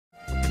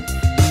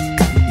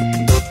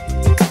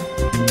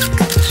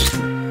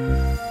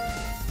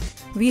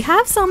we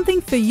have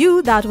something for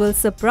you that will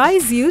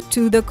surprise you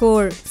to the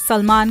core.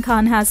 Salman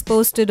Khan has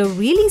posted a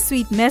really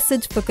sweet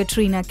message for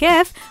Katrina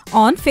Kaif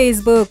on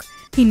Facebook.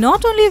 He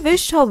not only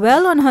wished her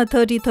well on her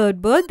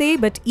 33rd birthday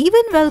but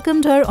even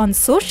welcomed her on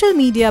social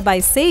media by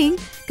saying,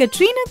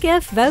 "Katrina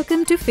Kaif,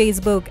 welcome to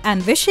Facebook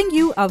and wishing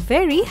you a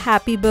very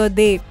happy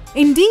birthday."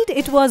 Indeed,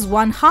 it was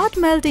one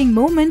heart-melting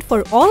moment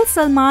for all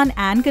Salman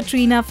and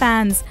Katrina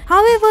fans.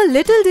 However,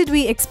 little did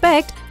we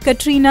expect,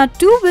 Katrina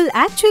too will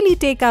actually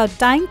take out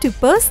time to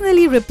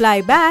personally reply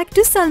back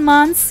to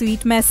Salman's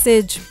sweet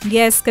message.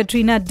 Yes,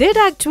 Katrina did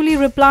actually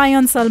reply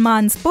on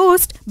Salman's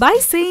post by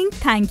saying,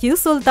 "Thank you,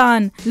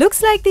 Sultan."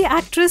 Looks like the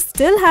actress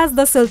still has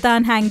the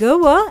Sultan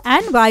hangover,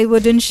 and why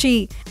wouldn't she?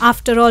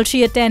 After all,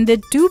 she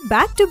attended 2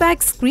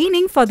 back-to-back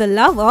screenings for the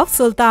love of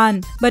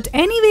Sultan. But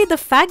anyway,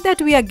 the fact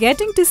that we are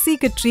getting to see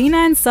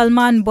Katrina and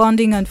Salman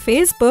bonding on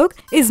Facebook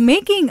is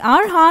making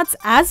our hearts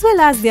as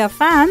well as their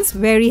fans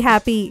very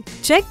happy.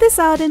 Check this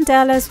out and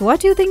tell us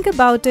what you think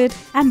about it,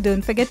 and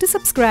don't forget to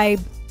subscribe.